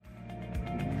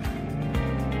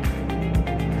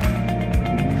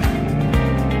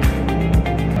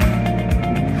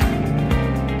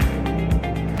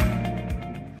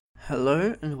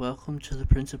welcome to the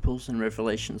Principles and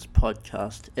Revelations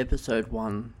podcast, episode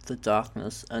 1, The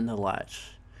Darkness and the Light.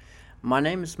 My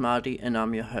name is Marty and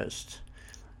I'm your host.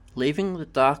 Leaving the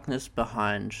darkness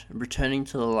behind and returning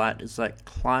to the light is like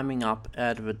climbing up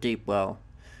out of a deep well,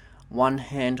 one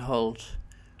handhold,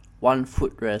 one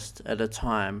footrest at a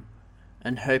time,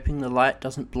 and hoping the light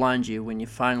doesn't blind you when you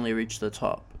finally reach the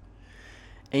top.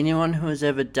 Anyone who has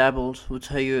ever dabbled will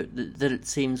tell you that it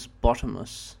seems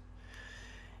bottomless.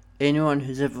 Anyone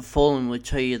who's ever fallen will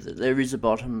tell you that there is a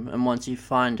bottom, and once you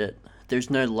find it, there's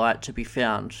no light to be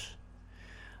found.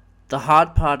 The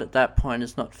hard part at that point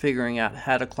is not figuring out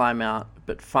how to climb out,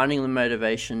 but finding the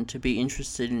motivation to be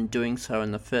interested in doing so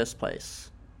in the first place.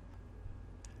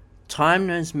 Time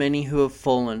knows many who have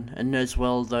fallen, and knows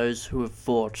well those who have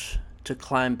fought to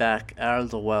climb back out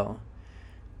of the well.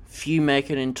 Few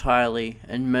make it entirely,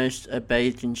 and most are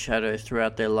bathed in shadow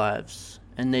throughout their lives,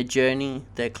 and their journey,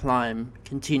 their climb,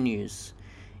 continues,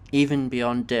 even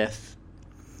beyond death.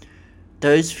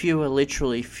 Those few are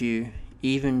literally few,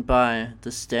 even by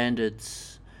the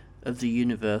standards of the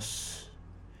universe.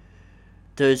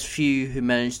 Those few who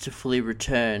manage to fully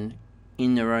return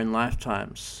in their own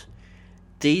lifetimes.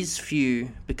 These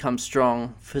few become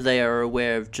strong, for they are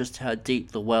aware of just how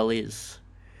deep the well is.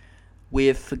 We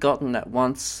have forgotten that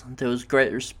once there was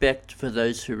great respect for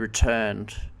those who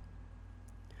returned.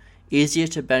 Easier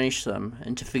to banish them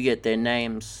and to forget their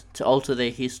names, to alter their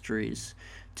histories,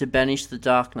 to banish the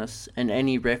darkness and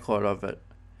any record of it.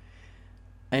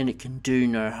 And it can do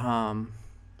no harm.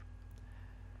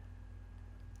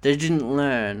 They didn't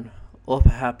learn, or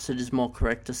perhaps it is more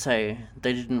correct to say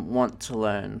they didn't want to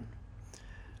learn.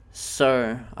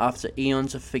 So, after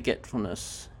eons of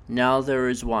forgetfulness, now there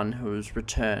is one who has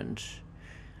returned.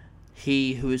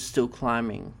 He who is still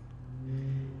climbing.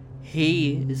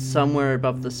 He is somewhere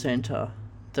above the center,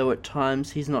 though at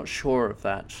times he's not sure of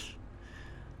that.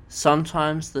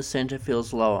 Sometimes the center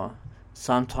feels lower,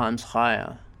 sometimes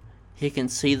higher. He can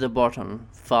see the bottom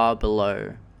far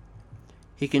below.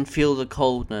 He can feel the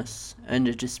coldness and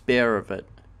the despair of it.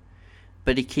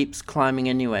 But he keeps climbing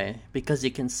anyway, because he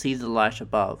can see the light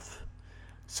above.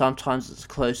 Sometimes it's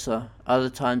closer, other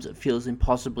times it feels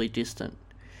impossibly distant.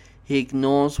 He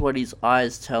ignores what his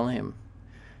eyes tell him,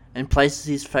 and places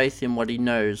his faith in what he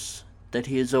knows, that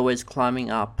he is always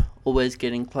climbing up, always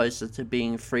getting closer to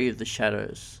being free of the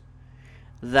shadows.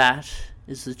 That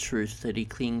is the truth that he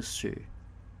clings to.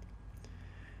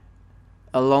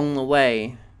 Along the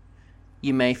way,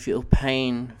 you may feel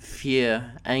pain,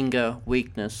 fear, anger,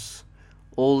 weakness.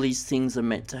 All these things are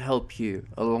meant to help you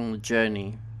along the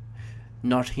journey,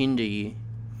 not hinder you.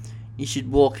 You should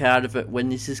walk out of it when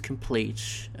this is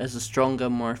complete as a stronger,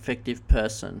 more effective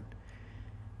person.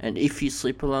 And if you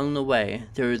slip along the way,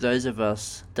 there are those of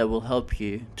us that will help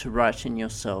you to righten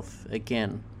yourself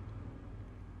again.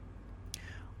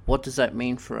 What does that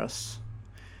mean for us?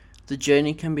 The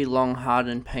journey can be long, hard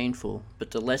and painful,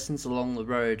 but the lessons along the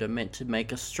road are meant to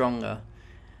make us stronger.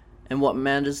 And what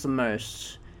matters the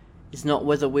most is not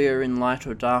whether we are in light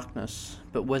or darkness,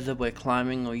 but whether we're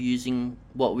climbing or using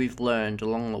what we've learned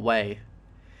along the way.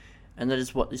 And that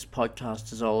is what this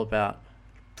podcast is all about.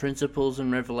 Principles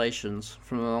and revelations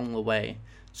from along the way,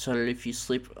 so that if you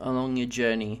slip along your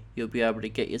journey, you'll be able to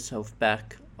get yourself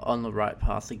back on the right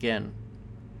path again.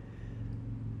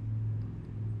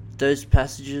 Those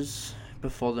passages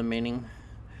before the meaning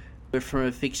were from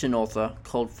a fiction author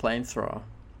called Flamethrower.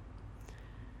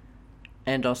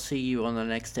 And I'll see you on the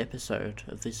next episode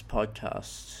of this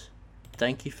podcast.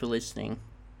 Thank you for listening.